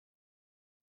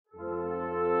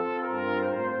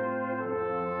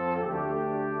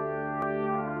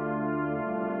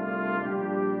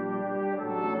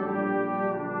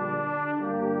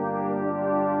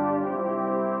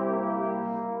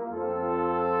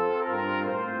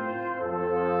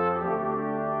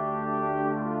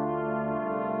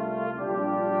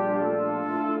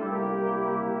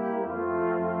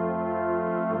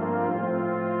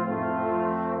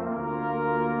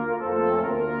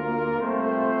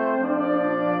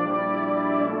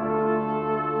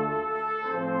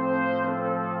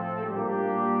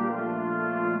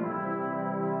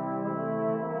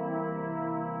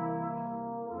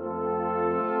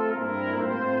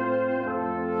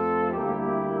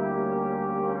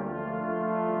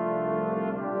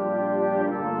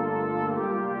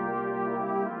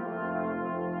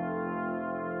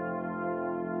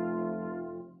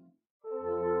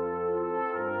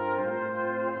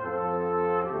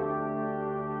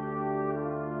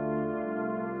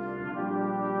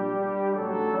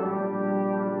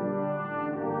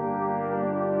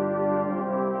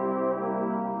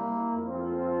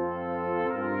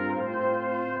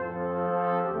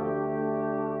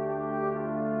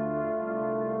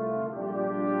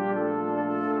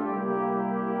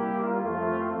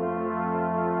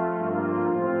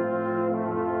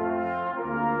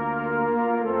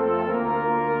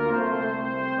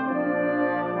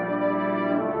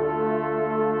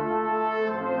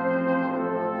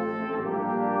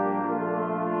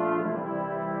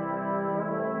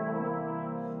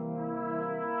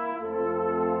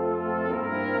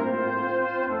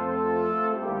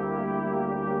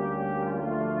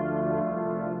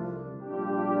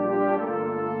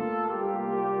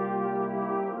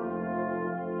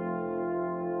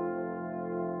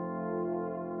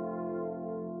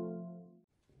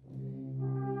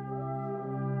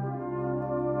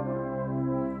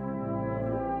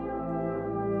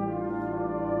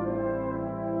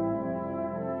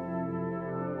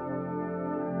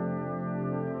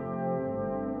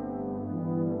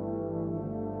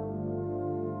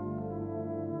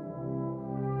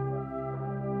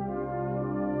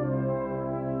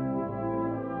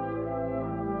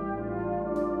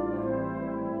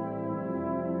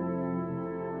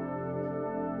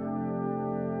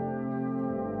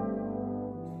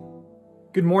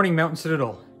Good morning, Mountain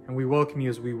Citadel, and we welcome you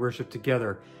as we worship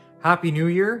together. Happy New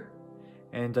Year,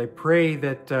 and I pray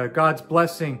that God's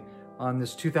blessing on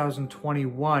this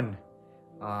 2021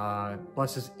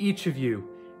 blesses each of you,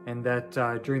 and that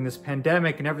during this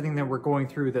pandemic and everything that we're going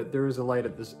through, that there is a light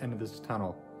at this end of this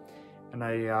tunnel. And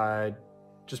I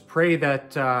just pray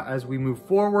that as we move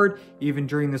forward, even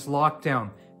during this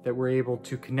lockdown, that we're able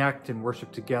to connect and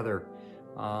worship together.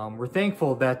 We're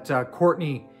thankful that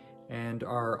Courtney and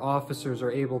our officers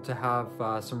are able to have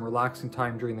some relaxing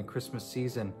time during the Christmas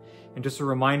season. And just a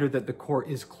reminder that the court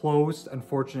is closed,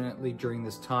 unfortunately, during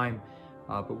this time,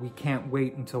 but we can't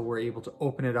wait until we're able to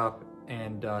open it up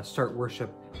and start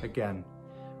worship again.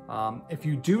 If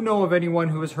you do know of anyone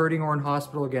who is hurting or in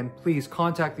hospital again, please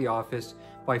contact the office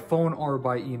by phone or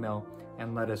by email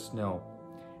and let us know.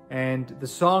 And the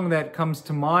song that comes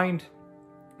to mind,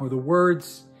 or the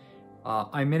words,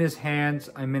 I'm in his hands,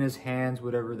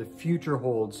 whatever the future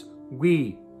holds,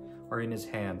 we are in his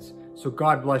hands. So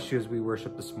God bless you as we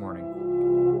worship this morning.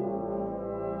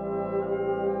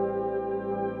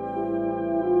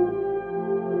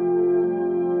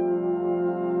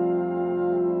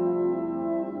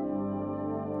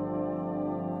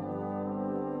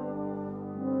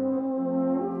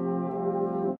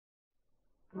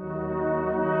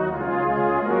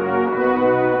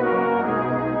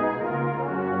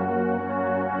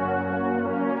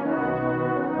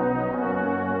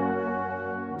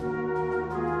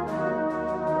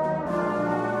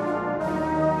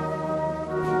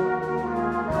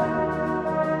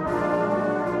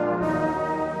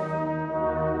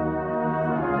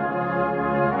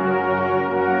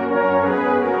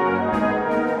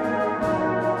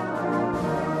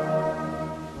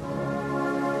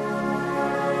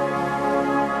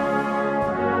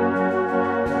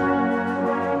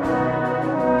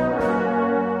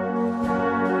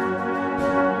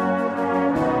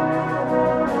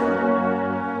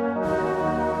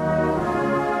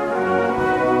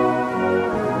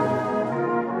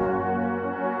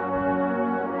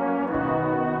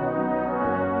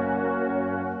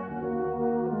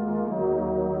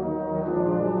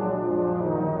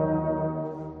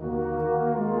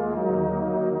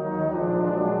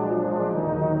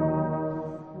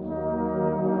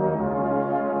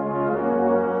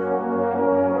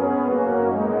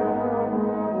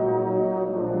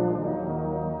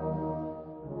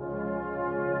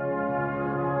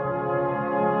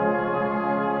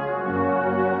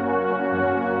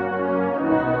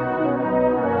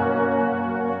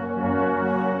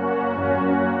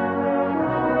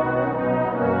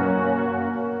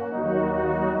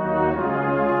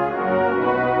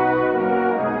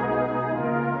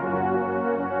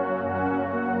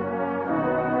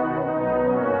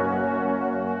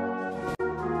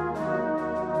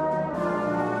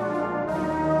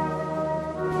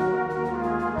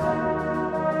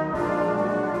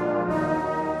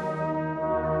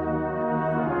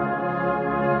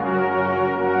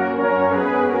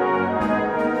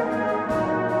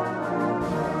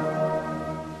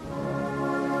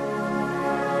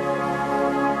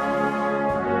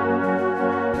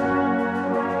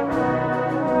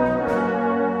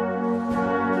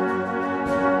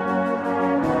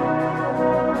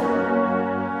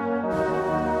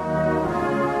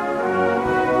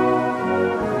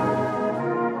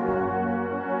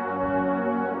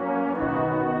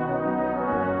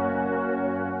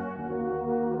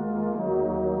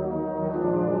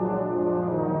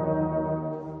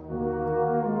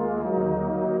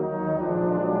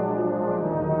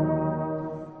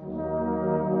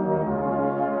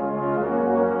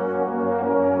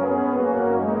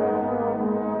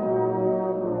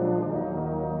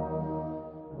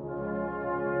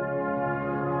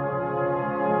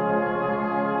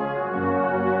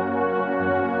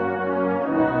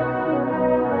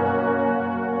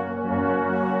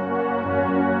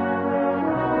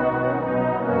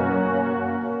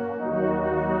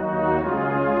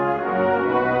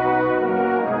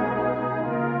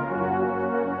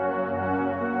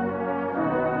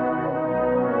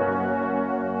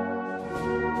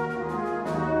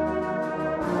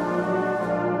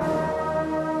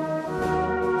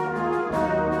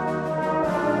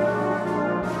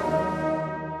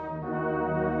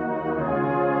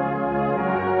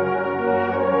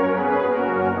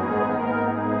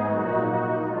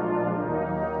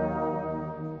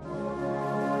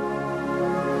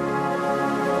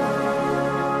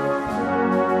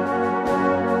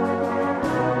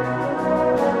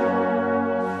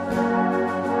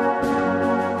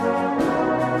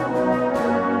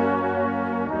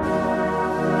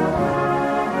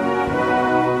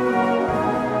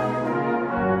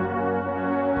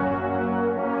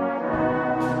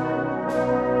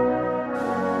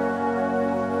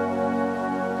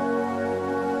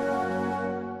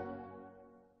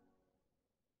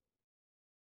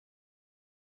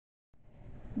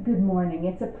 Good morning.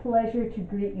 It's a pleasure to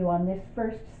greet you on this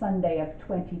first Sunday of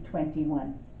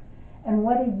 2021. And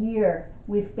what a year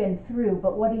we've been through,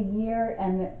 but what a year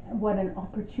and what an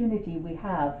opportunity we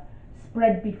have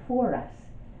spread before us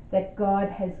that God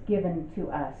has given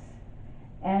to us.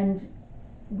 And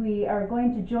we are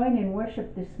going to join in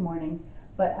worship this morning,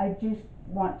 but I just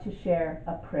want to share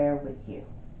a prayer with you.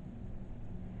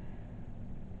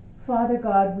 Father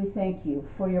God, we thank you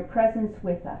for your presence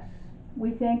with us.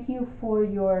 We thank you for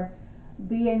your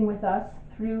being with us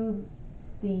through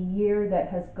the year that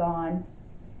has gone,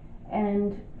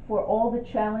 and for all the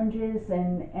challenges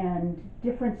and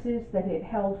differences that it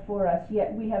held for us,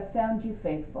 yet we have found you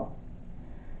faithful.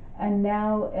 And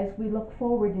now as we look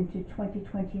forward into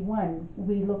 2021,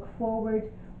 we look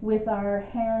forward with our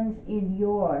hands in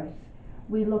yours.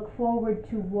 We look forward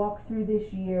to walk through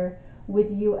this year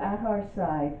with you at our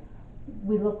side.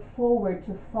 We look forward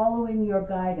to following your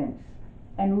guidance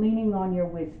and leaning on your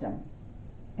wisdom.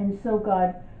 And so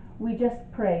God, we just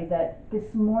pray that this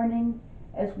morning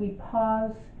as we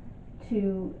pause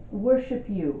to worship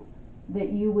you,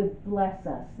 that you would bless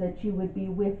us, that you would be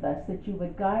with us, that you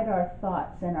would guide our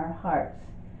thoughts and our hearts,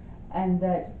 and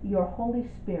that your Holy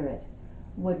Spirit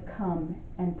would come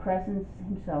and presence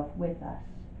himself with us,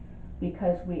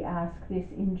 because we ask this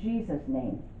in Jesus'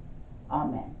 name.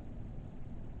 Amen.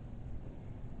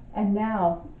 And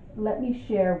now, let me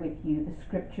share with you the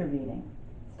scripture reading.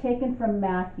 It's taken from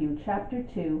Matthew chapter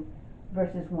 2,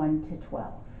 verses 1 to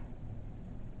 12.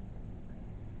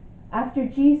 After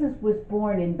Jesus was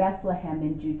born in Bethlehem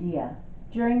in Judea,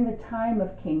 during the time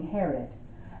of King Herod,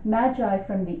 Magi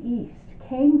from the east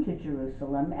came to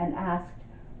Jerusalem and asked,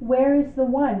 "Where is the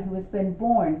one who has been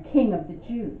born King of the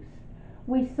Jews?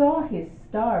 We saw his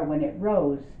star when it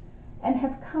rose, and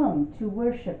have come to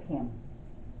worship him."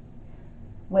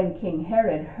 When King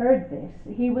Herod heard this,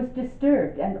 he was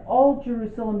disturbed, and all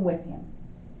Jerusalem with him.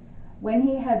 When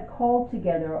he had called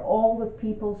together all the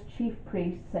people's chief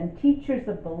priests and teachers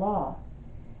of the law,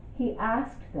 he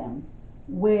asked them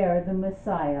where the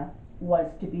Messiah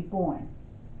was to be born.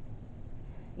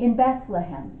 "In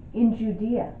Bethlehem, in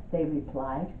Judea," they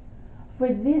replied, "for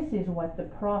this is what the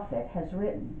prophet has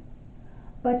written.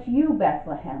 But you,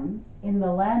 Bethlehem, in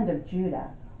the land of Judah,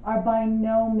 are by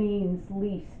no means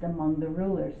least among the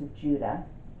rulers of Judah.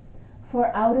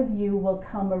 For out of you will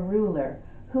come a ruler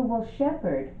who will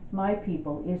shepherd my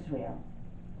people Israel."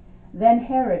 Then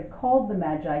Herod called the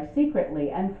Magi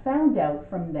secretly and found out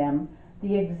from them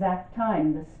the exact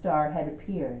time the star had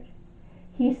appeared.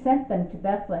 He sent them to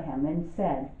Bethlehem and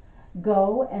said,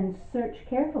 "Go and search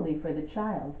carefully for the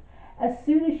child. As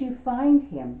soon as you find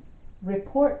him,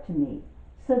 report to me,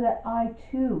 so that I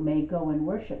too may go and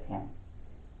worship him."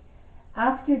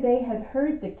 After they had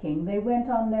heard the king, they went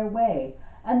on their way,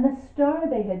 and the star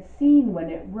they had seen when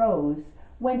it rose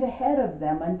went ahead of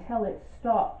them until it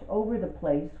stopped over the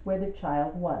place where the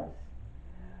child was.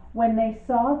 When they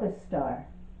saw the star,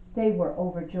 they were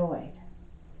overjoyed.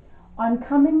 On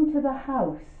coming to the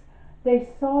house, they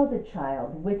saw the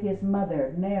child with his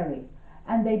mother Mary,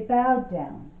 and they bowed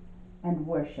down and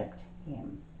worshipped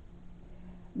him.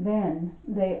 Then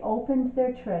they opened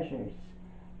their treasures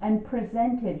and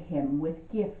presented him with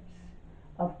gifts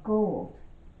of gold,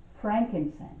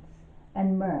 frankincense,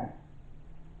 and myrrh.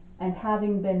 And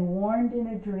having been warned in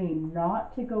a dream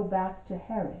not to go back to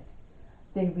Herod,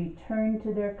 they returned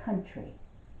to their country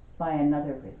by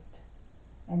another route.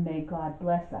 And may God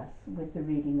bless us with the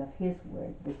reading of his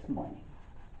word this morning.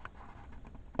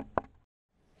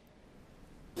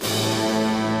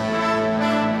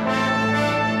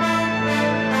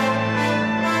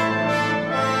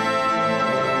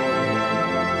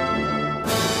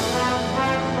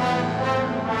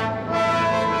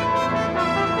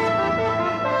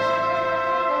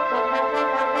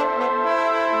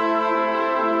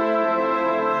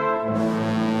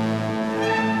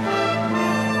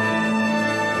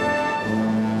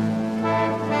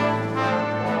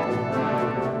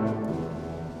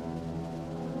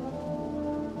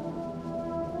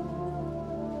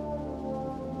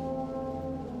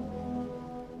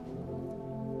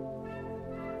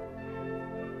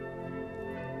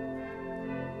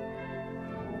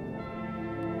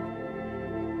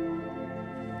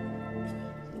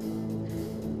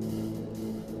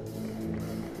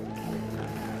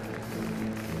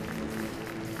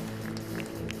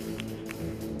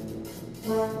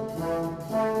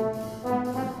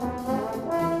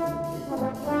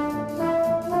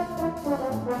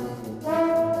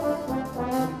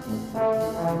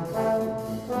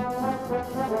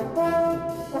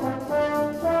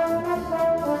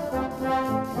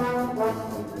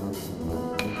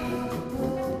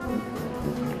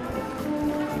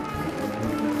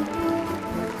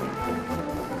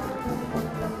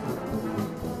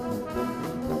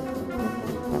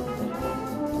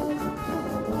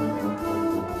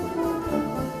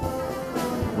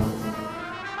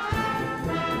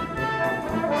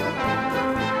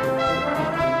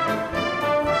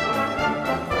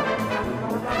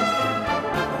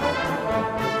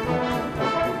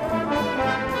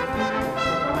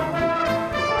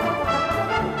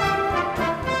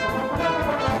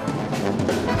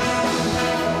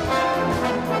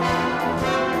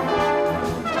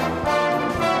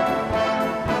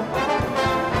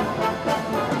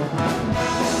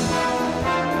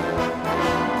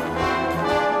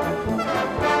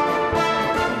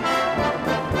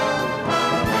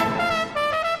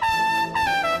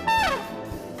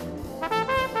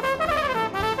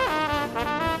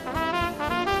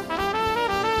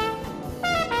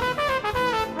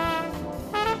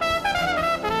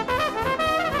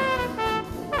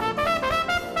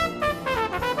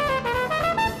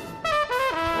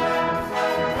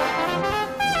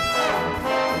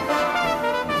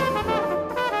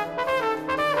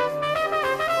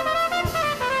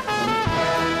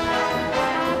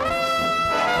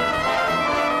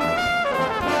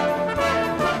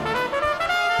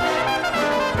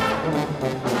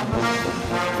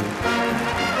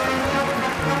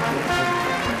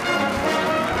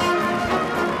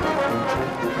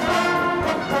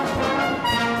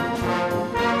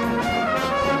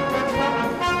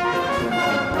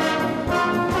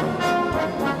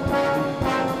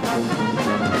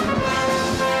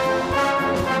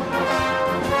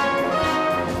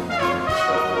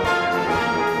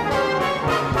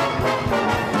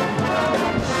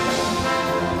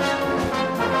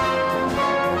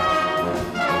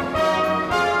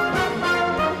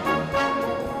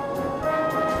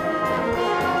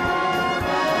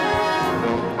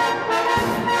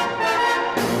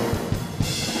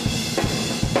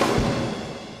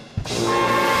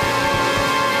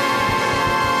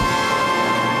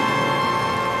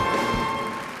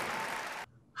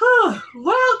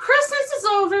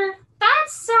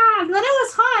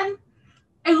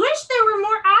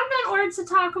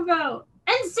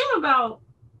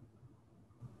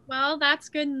 that's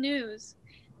good news.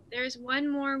 There's one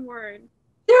more word.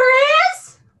 There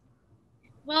is?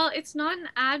 Well, it's not an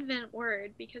Advent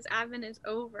word because Advent is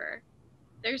over.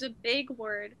 There's a big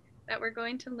word that we're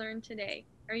going to learn today.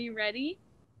 Are you ready?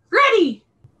 Ready!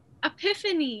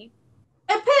 Epiphany.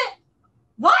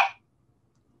 What?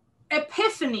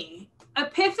 Epiphany.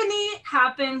 Epiphany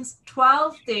happens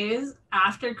 12 days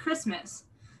after Christmas.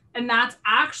 And that's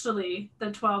actually the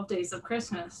 12 days of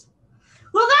Christmas.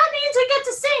 Well, that means we get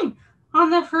to sing. On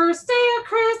the first day of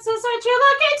Christmas, aren't you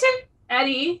lucky to...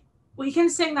 Eddie, we can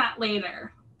sing that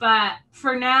later. But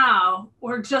for now,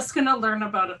 we're just going to learn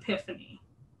about Epiphany.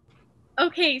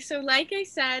 Okay, so like I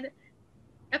said,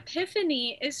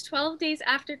 Epiphany is 12 days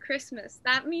after Christmas.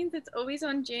 That means it's always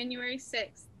on January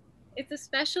 6th. It's a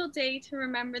special day to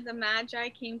remember the Magi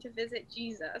came to visit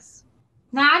Jesus.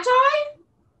 Magi?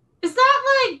 Is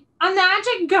that like a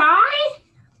magic guy?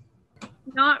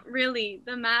 Not really.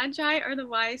 The Magi are the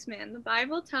wise men. The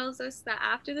Bible tells us that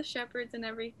after the shepherds and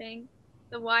everything,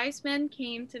 the wise men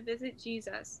came to visit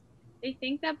Jesus. They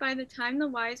think that by the time the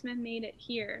wise men made it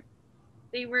here,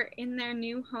 they were in their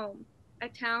new home, a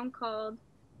town called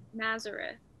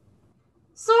Nazareth.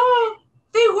 So,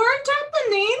 they weren't at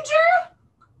the manger?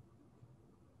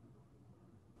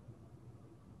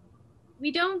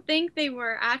 We don't think they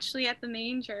were actually at the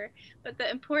manger, but the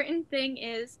important thing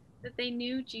is that they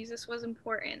knew Jesus was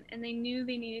important and they knew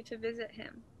they needed to visit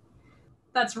him.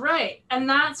 That's right. And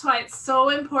that's why it's so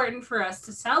important for us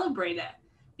to celebrate it,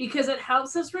 because it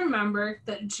helps us remember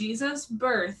that Jesus'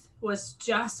 birth was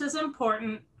just as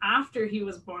important after he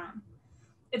was born.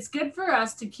 It's good for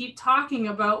us to keep talking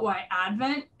about why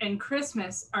Advent and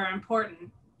Christmas are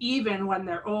important, even when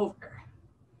they're over.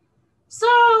 So,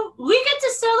 we get to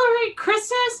celebrate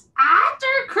Christmas after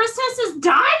Christmas is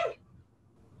done?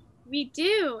 We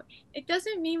do. It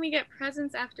doesn't mean we get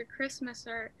presents after Christmas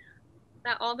or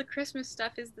that all the Christmas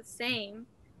stuff is the same,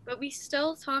 but we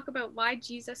still talk about why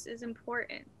Jesus is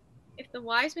important. If the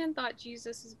wise men thought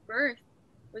Jesus' birth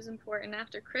was important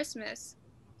after Christmas,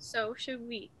 so should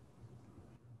we.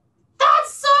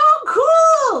 That's so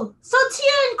cool! So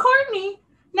Tia and Courtney,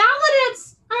 now that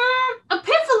it's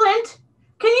Epiphalent,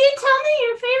 can you tell me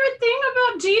your favorite thing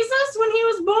about Jesus when he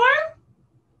was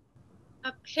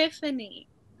born? Epiphany.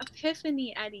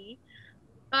 Epiphany, Eddie.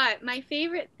 But my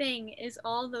favorite thing is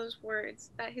all those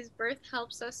words that his birth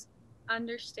helps us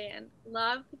understand.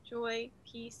 Love, joy,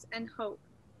 peace, and hope.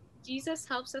 Jesus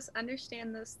helps us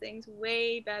understand those things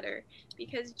way better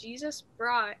because Jesus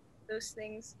brought those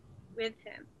things with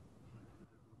him.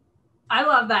 I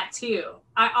love that too.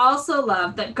 I also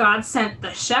love that God sent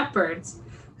the shepherds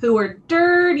who were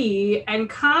dirty and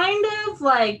kind of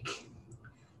like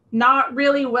not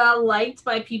really well liked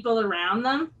by people around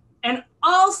them. And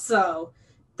also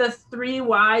the 3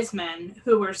 wise men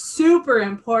who were super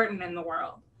important in the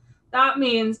world. That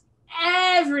means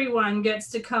everyone gets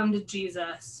to come to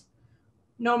Jesus.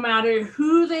 No matter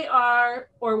who they are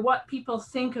or what people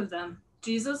think of them,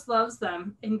 Jesus loves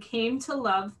them and came to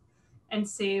love and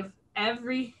save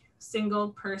every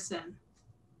single person.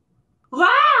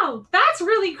 Wow, that's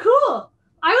really cool.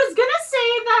 I was gonna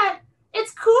say that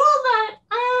it's cool that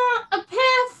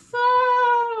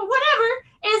whatever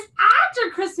is after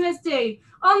Christmas Day.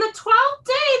 On the 12th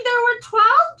day, there were 12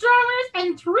 drummers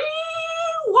and 3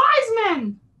 wise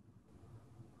men.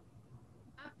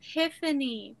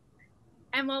 Epiphany.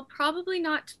 And while probably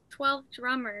not 12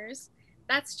 drummers,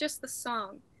 that's just the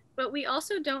song. But we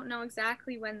also don't know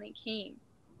exactly when they came.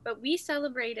 But we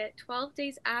celebrate it 12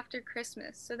 days after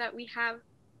Christmas so that we have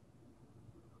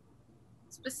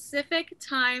specific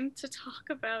time to talk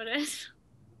about it.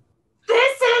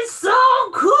 This is so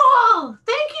cool!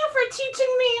 Thank you for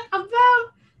teaching me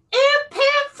about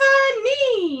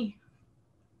Epiphany!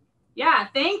 Yeah,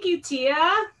 thank you,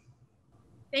 Tia.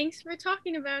 Thanks for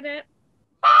talking about it.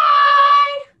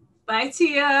 Bye! Bye,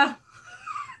 Tia.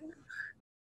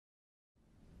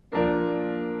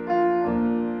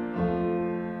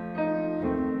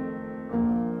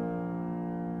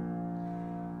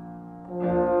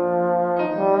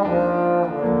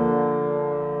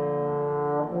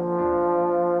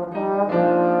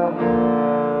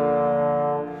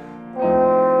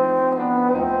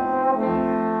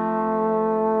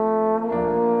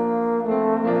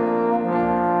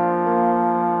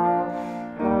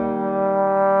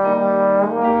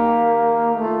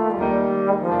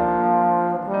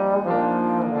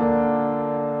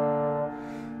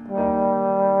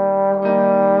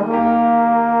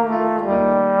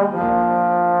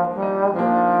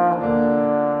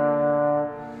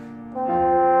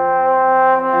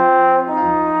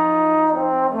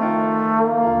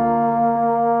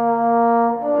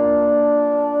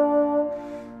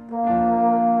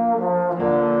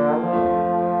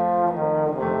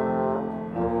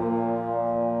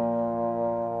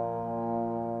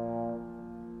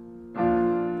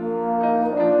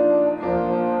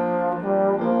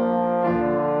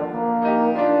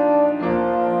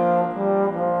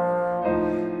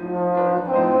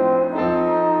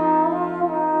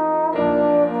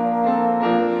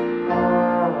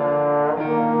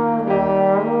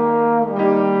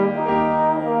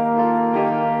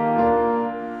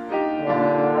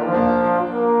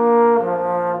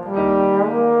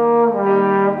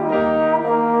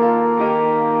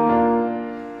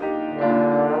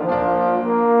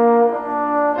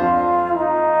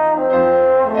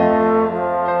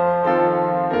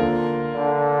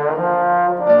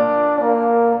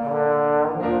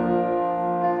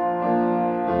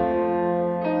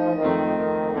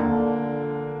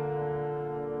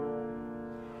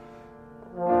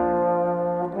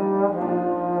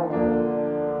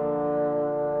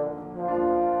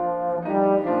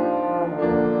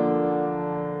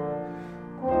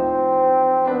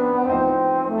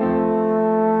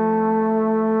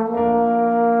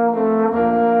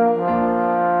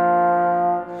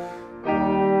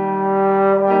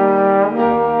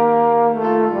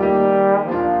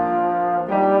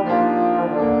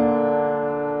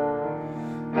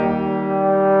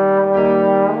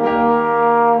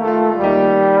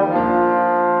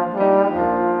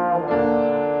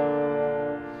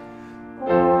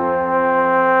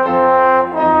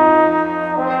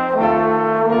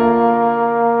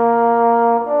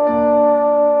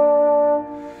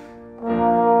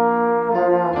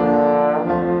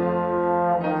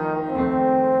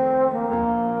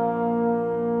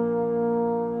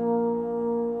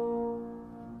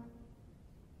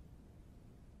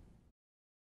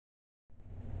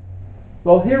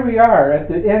 Well, here we are at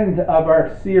the end of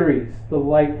our series, The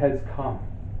Light Has Come.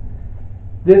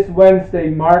 This Wednesday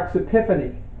marks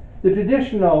Epiphany, the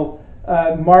traditional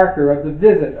marker of the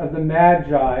visit of the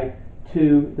Magi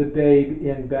to the babe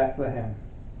in Bethlehem.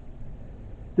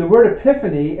 The word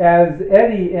Epiphany, as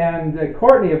Eddie and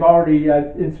Courtney have already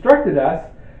instructed us,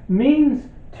 means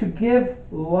to give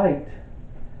light.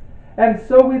 And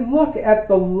so we look at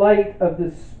the light of the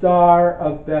Star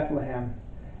of Bethlehem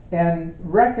and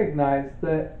recognize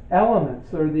the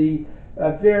elements or the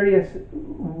various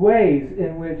ways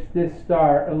in which this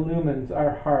star illumines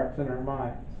our hearts and our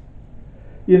minds.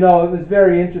 You know, it was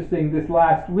very interesting this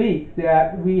last week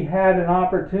that we had an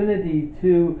opportunity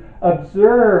to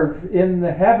observe in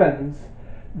the heavens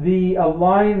the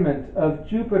alignment of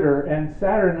Jupiter and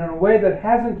Saturn in a way that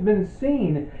hasn't been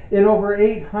seen in over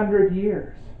 800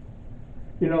 years.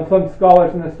 You know, some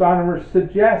scholars and astronomers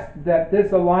suggest that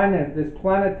this alignment, this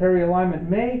planetary alignment,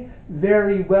 may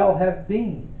very well have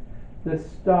been the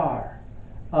Star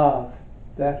of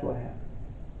Bethlehem.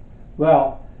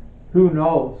 Well, who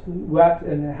knows what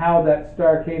and how that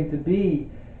star came to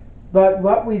be, but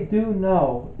what we do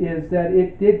know is that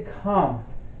it did come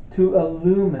to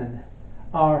illumine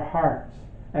our hearts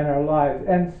and our lives,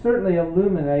 and certainly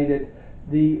illuminated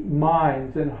the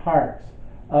minds and hearts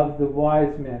of the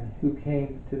wise men who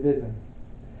came to visit.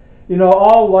 You know,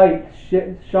 all light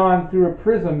shone through a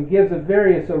prism gives a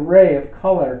various array of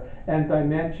color and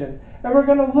dimension. And we're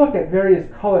going to look at various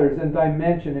colors and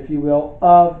dimension, if you will,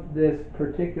 of this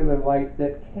particular light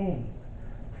that came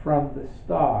from the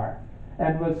star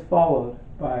and was followed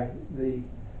by the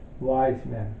wise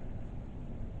men.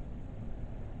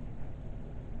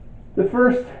 The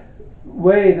first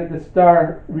way that the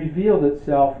star revealed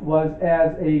itself was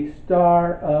as a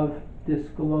star of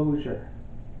disclosure.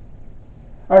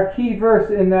 Our key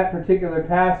verse in that particular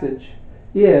passage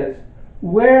is,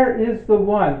 "Where is the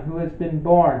one who has been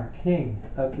born King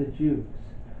of the Jews?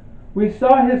 We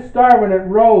saw his star when it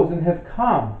rose and have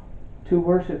come to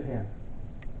worship him."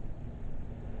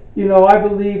 You know, I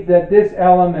believe that this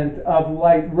element of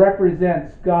light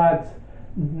represents God's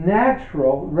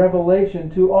natural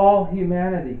revelation to all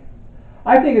humanity.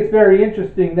 I think it's very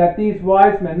interesting that these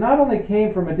wise men not only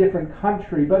came from a different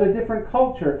country, but a different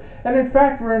culture, and in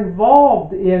fact were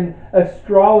involved in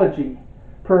astrology,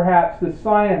 perhaps the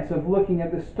science of looking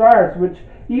at the stars, which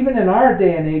even in our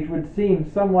day and age would seem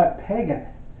somewhat pagan.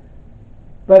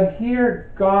 But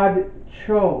here God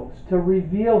chose to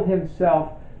reveal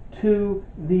himself to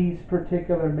these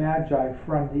particular magi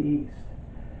from the east.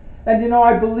 And you know,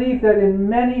 I believe that in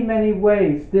many, many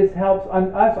ways this helps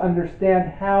us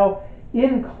understand how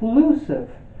inclusive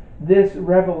this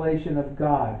revelation of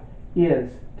God is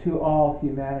to all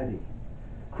humanity.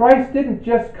 Christ didn't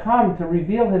just come to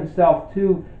reveal himself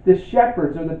to the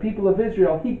shepherds or the people of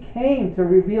Israel. He came to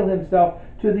reveal himself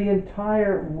to the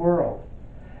entire world.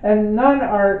 And none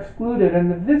are excluded.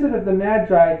 And the visit of the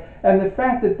Magi and the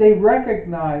fact that they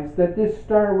recognized that this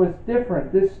star was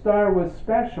different, this star was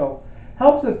special,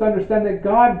 helps us to understand that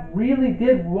God really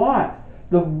did want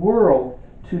the world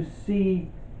to see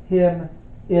him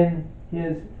in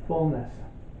his fullness.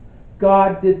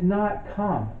 God did not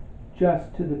come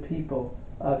just to the people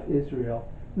of Israel,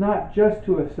 not just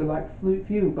to a select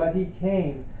few, but he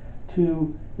came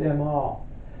to them all.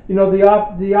 You know,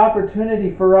 the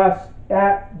opportunity for us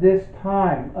at this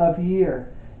time of year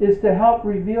is to help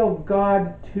reveal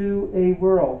God to a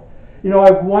world. You know,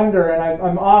 I wonder, and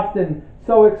I'm often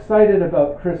so excited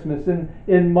about Christmas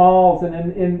in malls and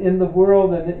in the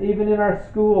world and even in our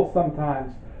schools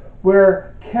sometimes,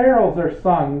 where carols are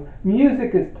sung,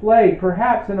 music is played,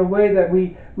 perhaps in a way that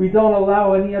we don't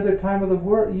allow any other time of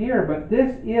the year. But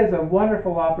this is a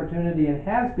wonderful opportunity and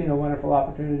has been a wonderful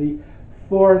opportunity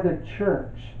for the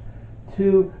church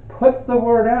to put the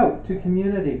word out to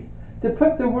community, to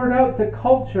put the word out to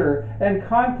culture and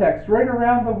context right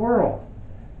around the world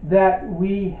that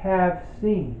we have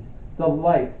seen the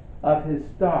light of his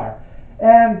star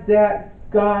and that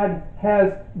God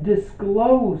has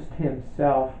disclosed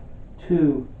himself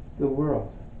to the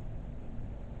world.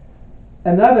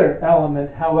 Another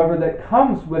element, however, that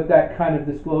comes with that kind of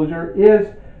disclosure is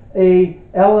an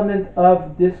element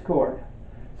of discord.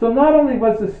 So not only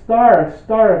was the star a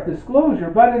star of disclosure,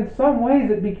 but in some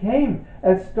ways it became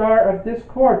a star of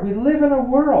discord. We live in a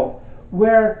world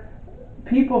where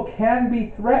people can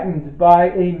be threatened by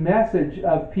a message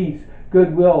of peace,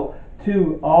 goodwill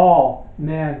to all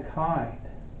mankind.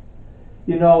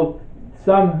 You know,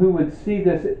 some who would see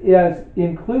this as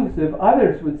inclusive,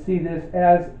 others would see this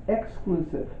as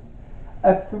exclusive,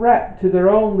 a threat to their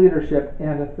own leadership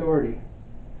and authority.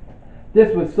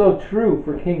 This was so true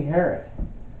for King Herod.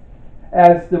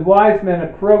 as the wise men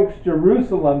approached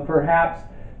Jerusalem, perhaps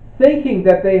thinking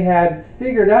that they had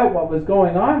figured out what was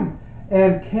going on,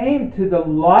 and came to the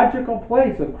logical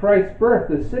place of Christ's birth,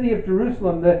 the city of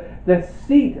Jerusalem, the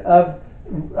seat of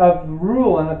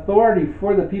rule and authority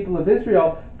for the people of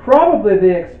Israel, probably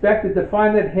they expected to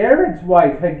find that Herod's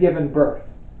wife had given birth.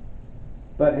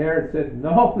 But Herod said,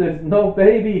 no, there's no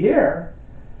baby here.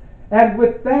 And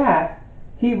with that,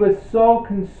 he was so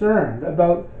concerned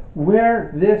about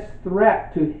where this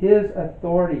threat to his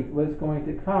authority was going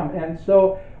to come. And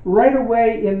so right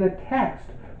away in the text,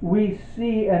 we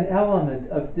see an element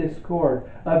of discord,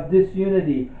 of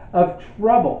disunity, of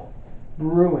trouble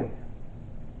brewing.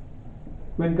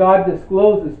 When God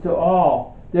discloses to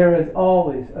all, there is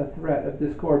always a threat of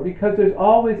discord, because there's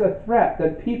always a threat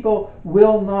that people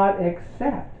will not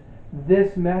accept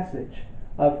this message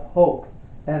of hope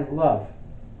and love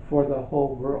for the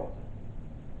whole world.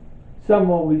 Some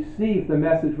will receive the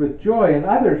message with joy, and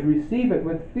others receive it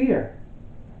with fear.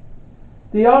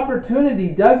 The opportunity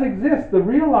does exist, the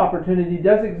real opportunity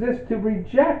does exist to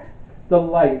reject the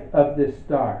light of this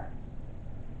star,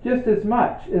 just as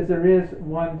much as there is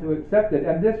one to accept it.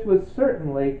 And this was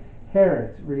certainly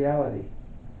Herod's reality.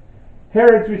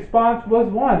 Herod's response was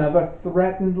one of a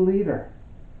threatened leader.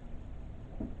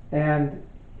 And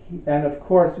of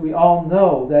course we all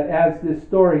know that as this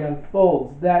story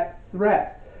unfolds, that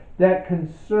threat, that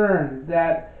concern,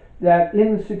 that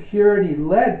insecurity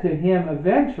led to him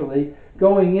eventually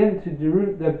going into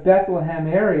the Bethlehem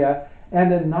area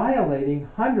and annihilating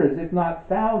hundreds, if not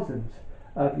thousands,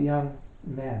 of young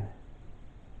men.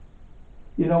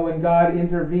 You know, when God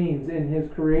intervenes in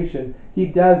his creation, he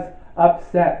does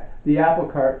upset the apple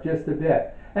cart just a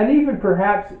bit. And even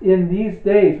perhaps in these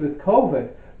days with COVID,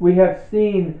 we have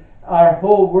seen our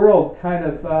whole world kind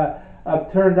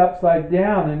of turned upside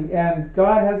down, and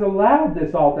God has allowed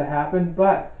this all to happen.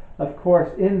 But of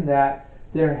course in that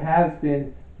there has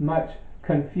been much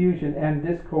confusion and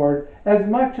discord, as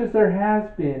much as there has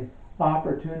been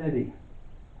opportunity.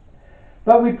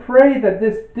 But we pray that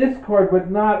this discord would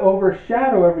not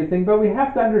overshadow everything, but we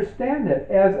have to understand it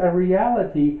as a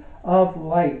reality of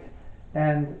light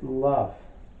and love.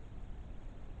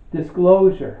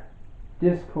 Disclosure,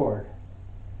 discord,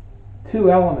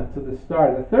 two elements of the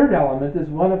star. The third element is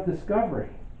one of discovery.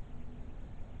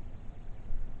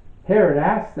 Herod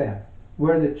asked them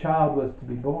where the child was to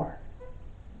be born.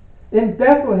 In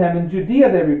Bethlehem in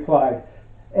Judea, they replied,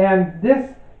 and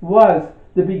this was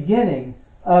the beginning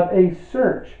of a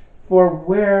search for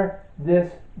where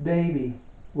this baby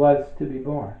was to be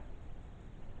born.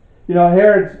 You know,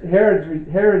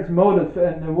 Herod's motives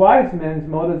and the wise men's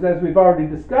motives, as we've already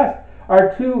discussed,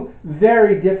 are two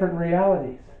very different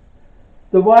realities.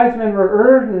 The wise men were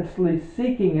earnestly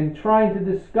seeking and trying to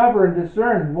discover and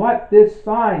discern what this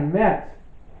sign meant.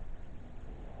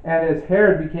 And as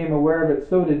Herod became aware of it,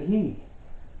 so did he,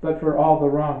 but for all the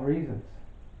wrong reasons.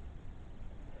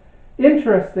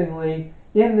 Interestingly,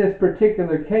 in this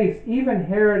particular case, even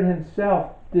Herod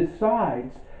himself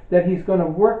decides that he's going to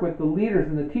work with the leaders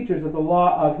and the teachers of the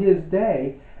law of his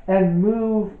day and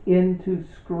move into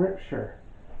Scripture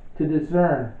to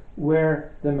discern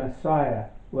where the Messiah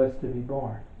was to be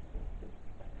born.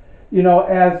 You know,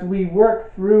 as we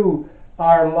work through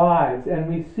our lives and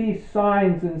we see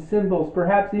signs and symbols,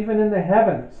 perhaps even in the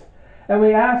heavens, and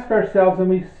we ask ourselves and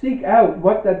we seek out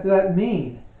what does that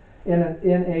mean in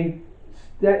an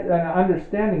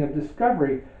understanding of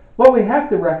discovery, what we have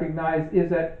to recognize is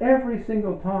that every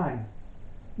single time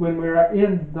when we're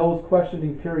in those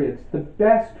questioning periods, the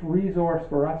best resource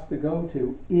for us to go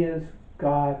to is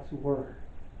God's Word.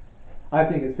 I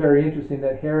think it's very interesting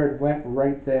that Herod went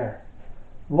right there.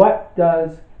 What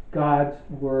does God's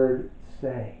Word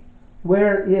say?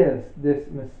 Where is this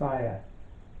Messiah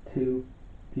to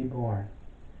be born?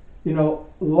 You know,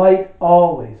 light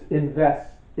always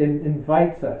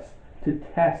invites us to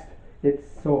test its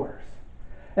source.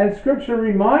 And Scripture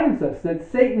reminds us that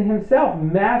Satan himself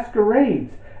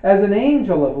masquerades as an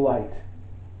angel of light.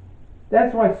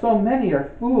 That's why so many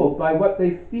are fooled by what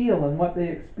they feel and what they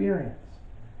experience.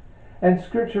 And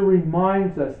Scripture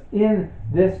reminds us in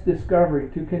this discovery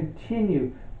to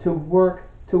continue to work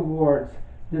towards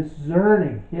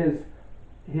discerning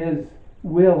His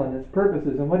will and His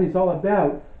purposes and what He's all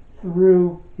about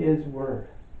through His Word.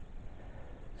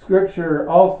 Scripture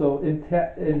also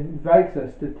invites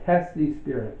us to test these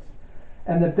spirits.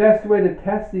 And the best way to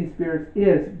test these spirits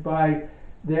is by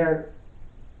their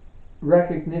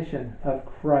recognition of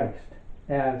Christ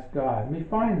as God. And we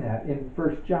find that in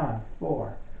 1 John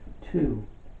 4, 2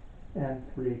 and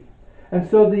 3. And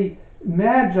so the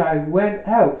Magi went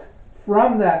out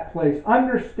from that place,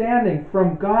 understanding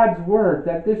from God's word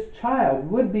that this child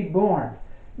would be born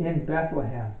in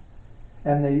Bethlehem.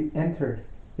 And they entered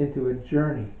into a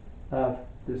journey of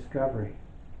discovery.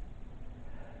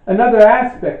 Another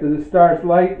aspect of the star's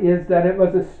light is that it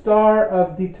was a star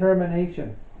of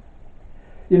determination.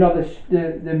 You know,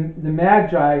 the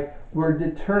Magi were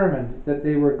determined that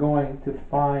they were going to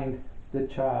find the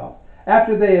child.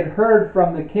 After they had heard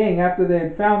from the king, after they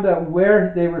had found out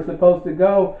where they were supposed to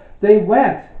go, they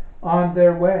went on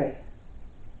their way.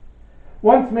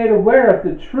 Once made aware of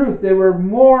the truth, they were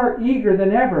more eager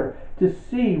than ever to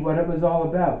see what it was all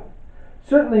about.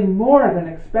 Certainly more than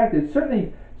expected,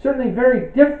 certainly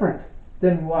very different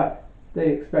than what they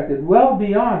expected, well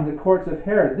beyond the courts of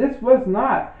Herod. This was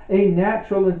not a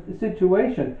natural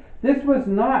situation. This was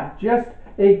not just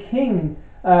a king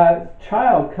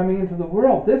child coming into the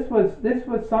world. This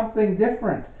was something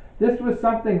different. This was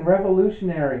something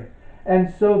revolutionary.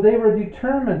 And so they were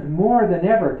determined more than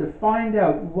ever to find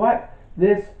out what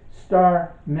this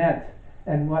star meant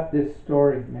and what this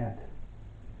story meant.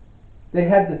 They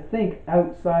had to think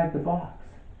outside the box.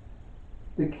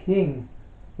 The king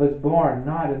was born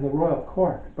not in the royal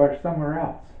court, but somewhere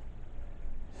else.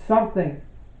 Something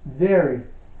very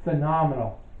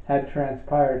phenomenal had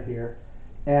transpired here,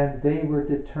 and they were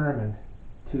determined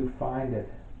to find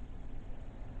it.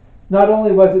 Not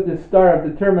only was it the star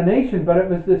of determination, but it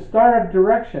was the star of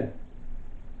direction.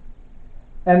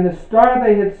 And the star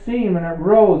they had seen when it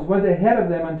rose went ahead of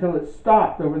them until it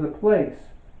stopped over the place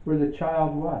where the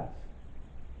child was.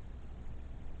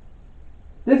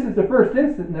 This is the first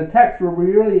instance in the text where we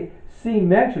really see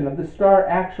mention of the star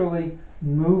actually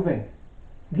moving,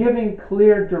 giving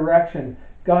clear direction,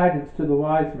 guidance to the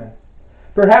wise men.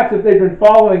 Perhaps if they'd been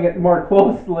following it more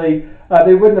closely,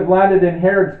 they wouldn't have landed in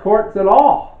Herod's courts at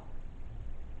all.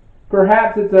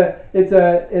 Perhaps it's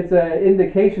a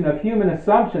indication of human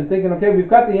assumption, thinking, okay, we've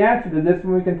got the answer to this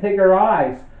when we can take our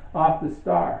eyes off the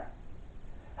star.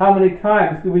 How many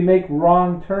times do we make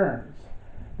wrong turns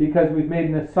because we've made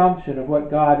an assumption of what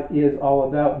God is all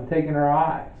about and taken our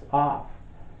eyes off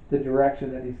the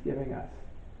direction that He's giving us?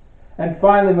 And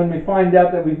finally, when we find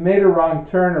out that we've made a wrong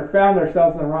turn or found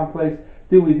ourselves in the wrong place,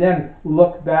 do we then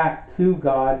look back to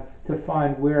God to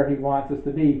find where He wants us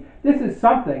to be? This is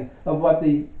something of what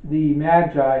the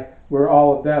Magi were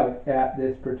all about at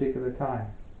this particular time.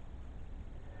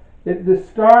 The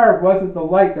star wasn't the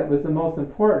light that was the most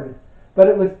important, but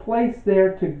it was placed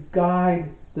there to guide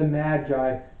the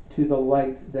Magi to the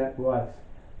light that was,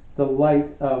 the light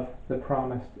of the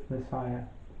promised Messiah.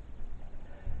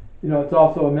 You know, it's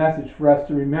also a message for us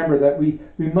to remember that we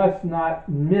must not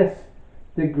miss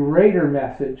the greater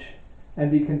message and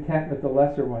be content with the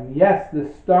lesser one. Yes,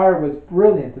 the star was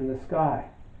brilliant in the sky,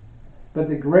 but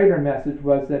the greater message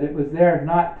was that it was there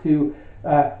not to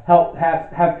help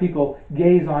have people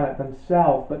gaze on it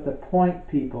themselves, but to point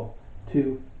people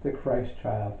to the Christ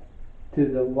child, to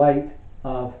the light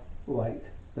of light,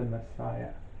 the Messiah.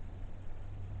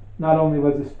 Not only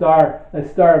was the star a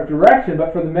star of direction,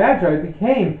 but for the Magi it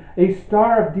became a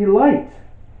star of delight.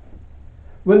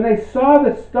 When they saw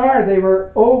the star, they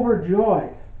were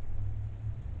overjoyed.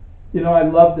 You know, I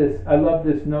love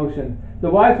this notion. The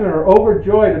wise men are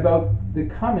overjoyed about the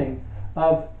coming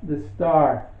of the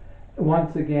star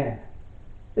once again.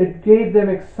 It gave them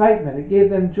excitement, it gave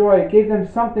them joy, it gave them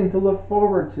something to look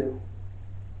forward to.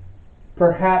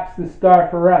 Perhaps the star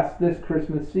for us this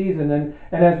Christmas season and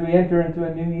as we enter into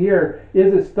a new year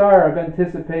is a star of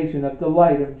anticipation, of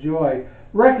delight, of joy,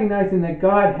 recognizing that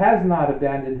God has not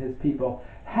abandoned His people,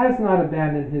 has not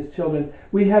abandoned His children.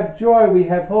 We have joy, we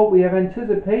have hope, we have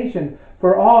anticipation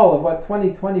for all of what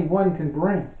 2021 can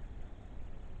bring.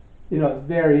 You know, it's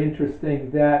very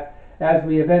interesting that as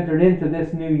we have entered into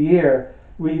this new year,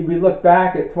 we look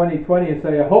back at 2020 and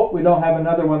say, I hope we don't have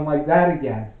another one like that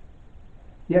again.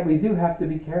 Yet we do have to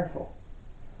be careful.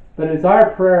 But it's our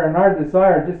prayer and our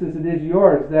desire, just as it is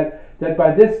yours, that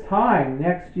by this time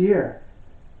next year,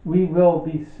 we will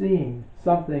be seeing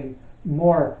something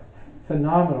more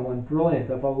phenomenal and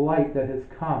brilliant of a light that has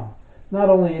come, not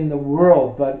only in the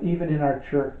world, but even in our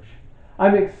church.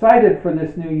 I'm excited for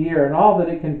this new year and all that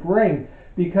it can bring,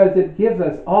 because it gives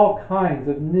us all kinds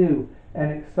of new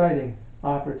and exciting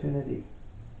opportunity.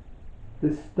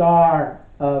 The star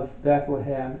of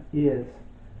Bethlehem is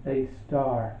a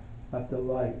star of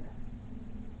delight.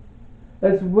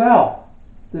 As well,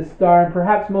 the star, and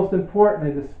perhaps most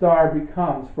importantly, the star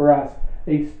becomes for us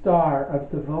a star of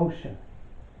devotion.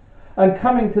 On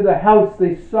coming to the house,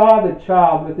 they saw the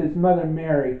child with his mother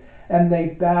Mary, and they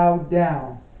bowed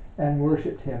down and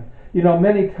worshipped Him. You know,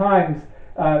 many times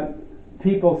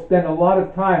people spend a lot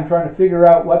of time trying to figure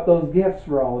out what those gifts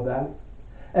were all about.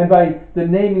 And by the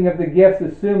naming of the gifts,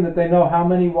 assume that they know how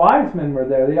many wise men were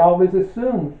there. They always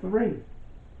assume 3.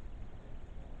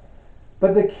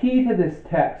 But the key to this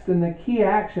text and the key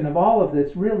action of all of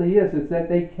this really is that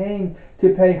they came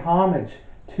to pay homage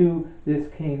to this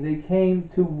king. They came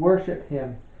to worship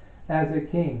him as a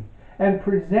king and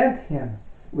present him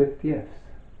with gifts.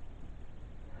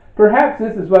 Perhaps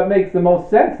this is what makes the most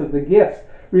sense of the gifts.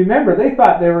 Remember, they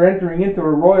thought they were entering into a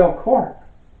royal court.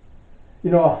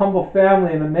 You know, a humble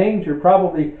family in a manger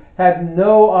probably had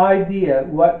no idea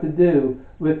what to do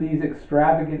with these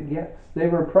extravagant gifts. They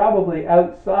were probably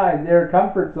outside their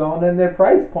comfort zone and their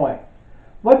price point.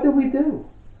 What do we do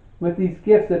with these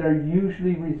gifts that are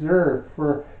usually reserved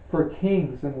for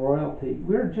kings and royalty?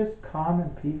 We're just common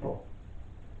people.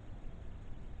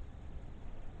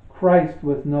 Christ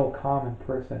was no common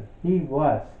person. He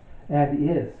was and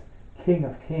is King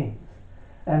of Kings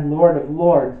and Lord of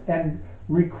Lords, and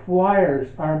requires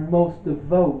our most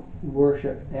devout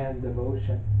worship and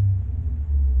devotion.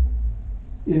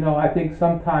 You know, I think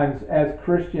sometimes as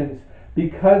Christians,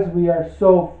 because we are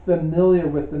so familiar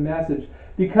with the message,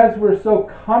 because we're so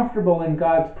comfortable in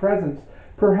God's presence,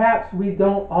 perhaps we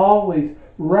don't always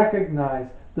recognize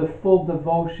the full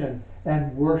devotion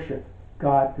and worship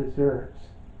God deserves.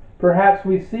 Perhaps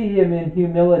we see him in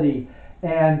humility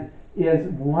and is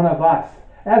one of us,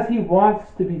 as he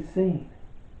wants to be seen.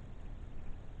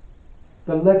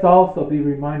 But let's also be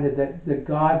reminded that the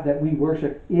God that we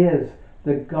worship is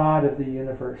the God of the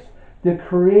universe, the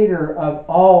creator of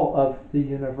all of the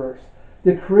universe,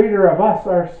 the creator of us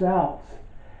ourselves,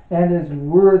 and is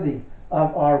worthy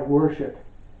of our worship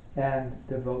and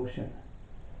devotion.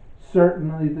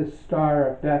 Certainly the Star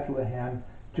of Bethlehem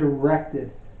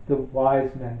directed the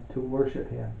wise men to worship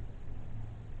him.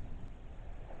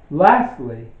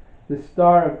 Lastly, the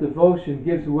star of devotion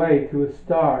gives way to a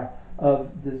star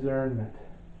of discernment.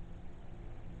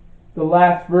 The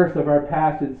last verse of our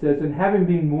passage says, "And having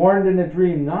been warned in a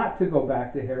dream not to go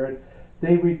back to Herod,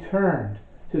 they returned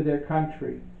to their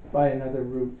country by another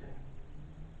route."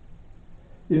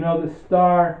 You know, the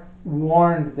star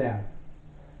warned them.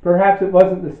 Perhaps it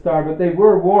wasn't the star, but they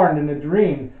were warned in a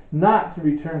dream not to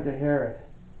return to Herod.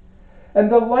 And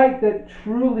the light that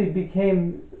truly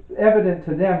became evident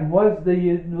to them was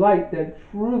the light that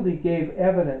truly gave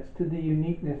evidence to the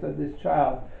uniqueness of this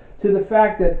child, to the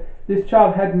fact that this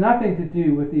child had nothing to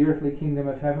do with the earthly kingdom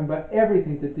of heaven, but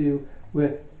everything to do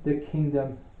with the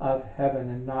kingdom of heaven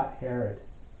and not Herod.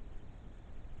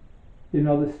 You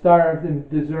know, the star of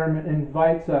discernment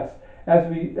invites us, as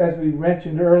we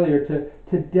mentioned earlier,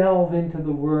 to delve into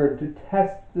the Word, to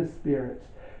test the spirits,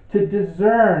 to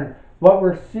discern what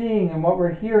we're seeing and what we're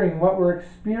hearing and what we're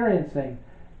experiencing.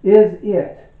 Is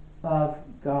it of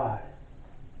God?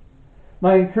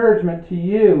 My encouragement to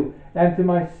you and to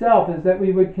myself is that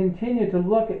we would continue to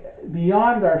look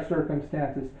beyond our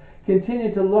circumstances,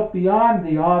 continue to look beyond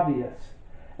the obvious,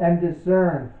 and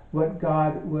discern what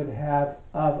God would have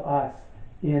of us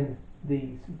in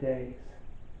these days.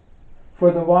 For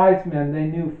the wise men, they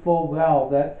knew full well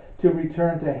that to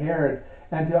return to Herod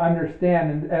and to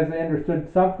understand, and as they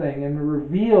understood something and were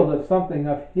revealed of something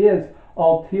of his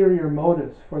ulterior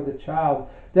motives for the child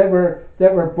that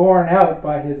were borne out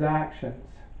by his actions,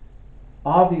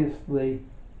 obviously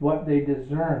what they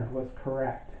discerned was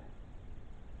correct.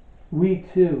 We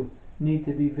too need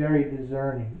to be very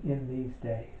discerning in these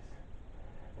days.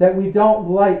 That we don't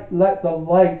let the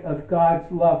light of God's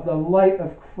love, the light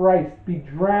of Christ, be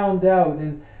drowned out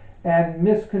and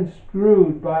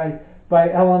misconstrued by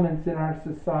elements in our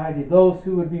society, those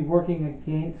who would be working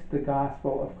against the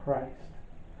gospel of Christ.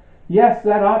 Yes,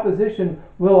 that opposition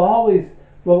will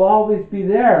always be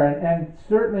there, and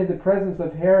certainly the presence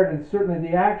of Herod, and certainly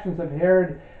the actions of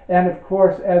Herod, and of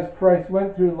course, as Christ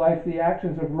went through life, the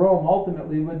actions of Rome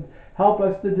ultimately would help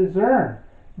us to discern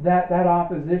that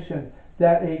opposition,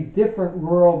 that a different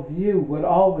worldview would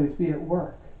always be at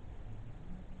work.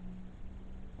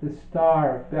 The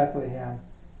Star of Bethlehem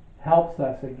helps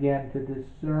us again to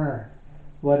discern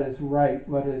what is right,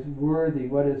 what is worthy,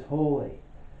 what is holy,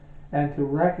 and to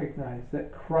recognize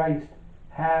that Christ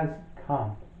has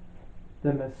come,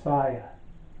 the Messiah,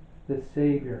 the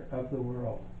Savior of the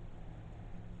world.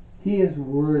 He is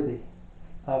worthy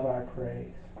of our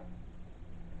praise.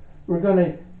 We're going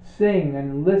to sing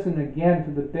and listen again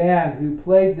to the band who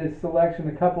played this selection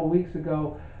a couple weeks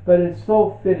ago, but it's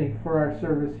so fitting for our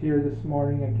service here this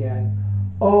morning again.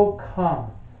 Oh,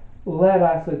 come, let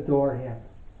us adore him.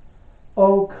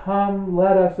 Oh, come,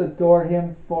 let us adore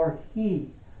him, for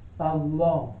he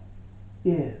alone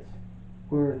is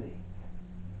worthy.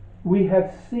 We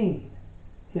have seen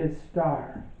his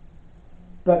star.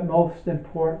 But most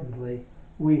importantly,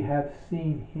 we have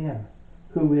seen him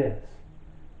who is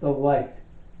the light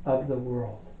of the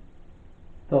world.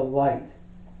 The light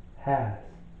has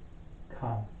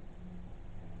come.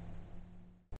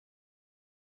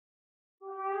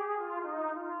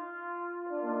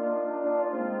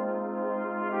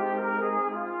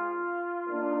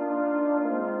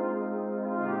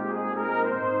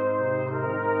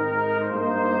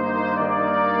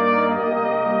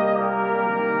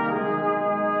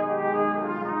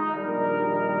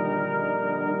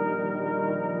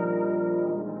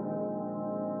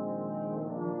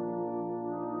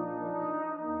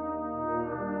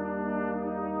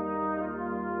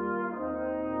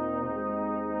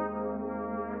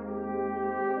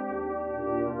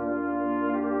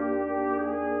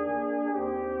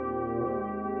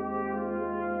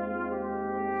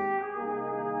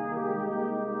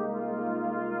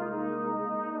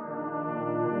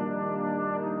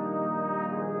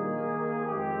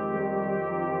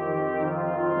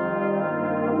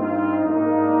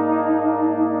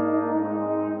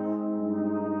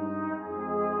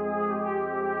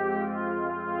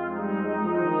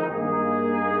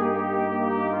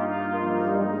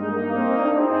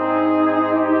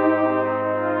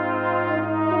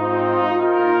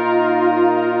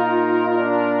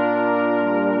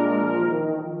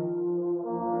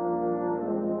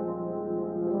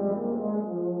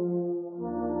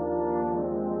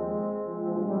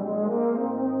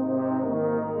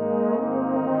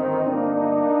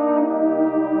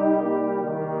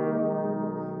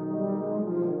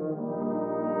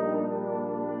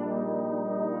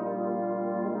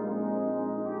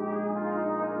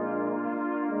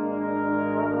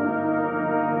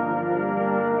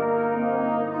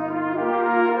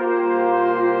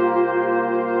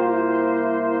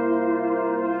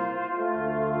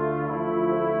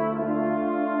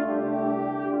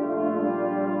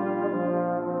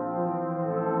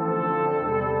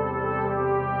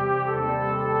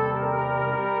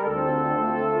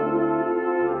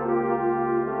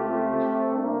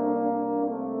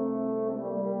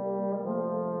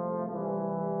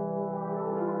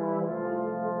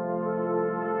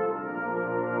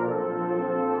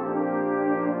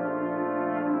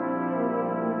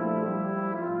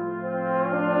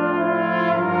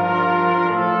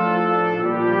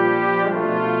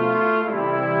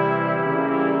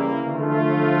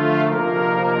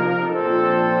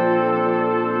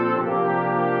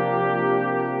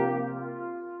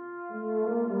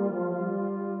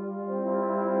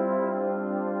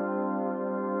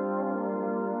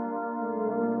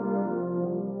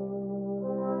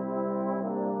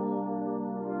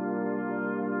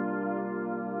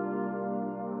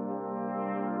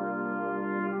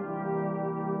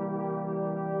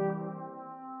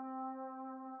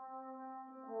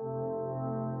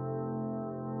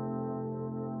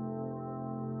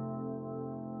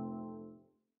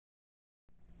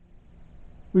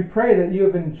 We pray that you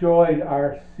have enjoyed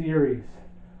our series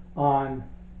on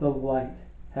The Light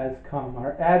Has Come,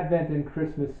 our Advent and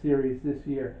Christmas series this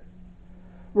year.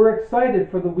 We're excited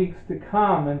for the weeks to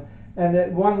come, and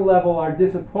at one level are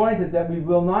disappointed that we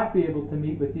will not be able to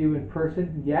meet with you in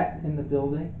person yet in the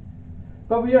building.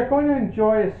 But we are going to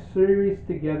enjoy a series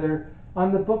together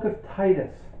on the book of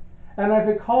Titus, and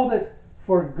I've called it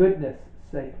For Goodness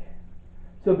Sake.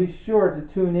 So be sure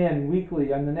to tune in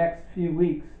weekly on the next few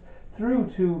weeks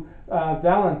through to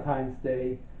Valentine's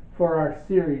Day for our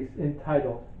series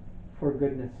entitled For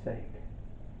Goodness Sake.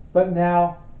 But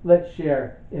now let's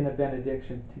share in a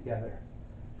benediction together.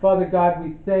 Father God,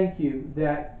 we thank you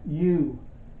that you,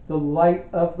 the light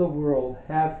of the world,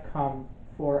 have come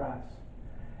for us.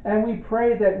 And we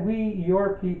pray that we,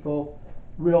 your people,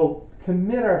 will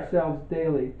commit ourselves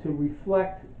daily to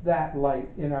reflect that light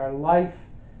in our life,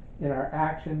 in our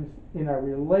actions, in our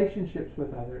relationships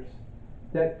with others,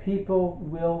 that people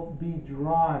will be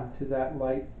drawn to that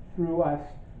light through us,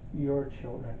 your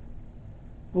children.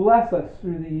 Bless us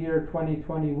through the year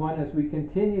 2021 as we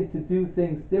continue to do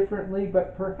things differently,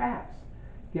 but perhaps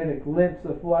get a glimpse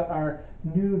of what our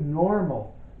new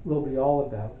normal will be all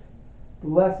about.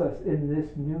 Bless us in this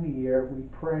new year, we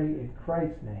pray in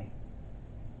Christ's name.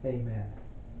 Amen.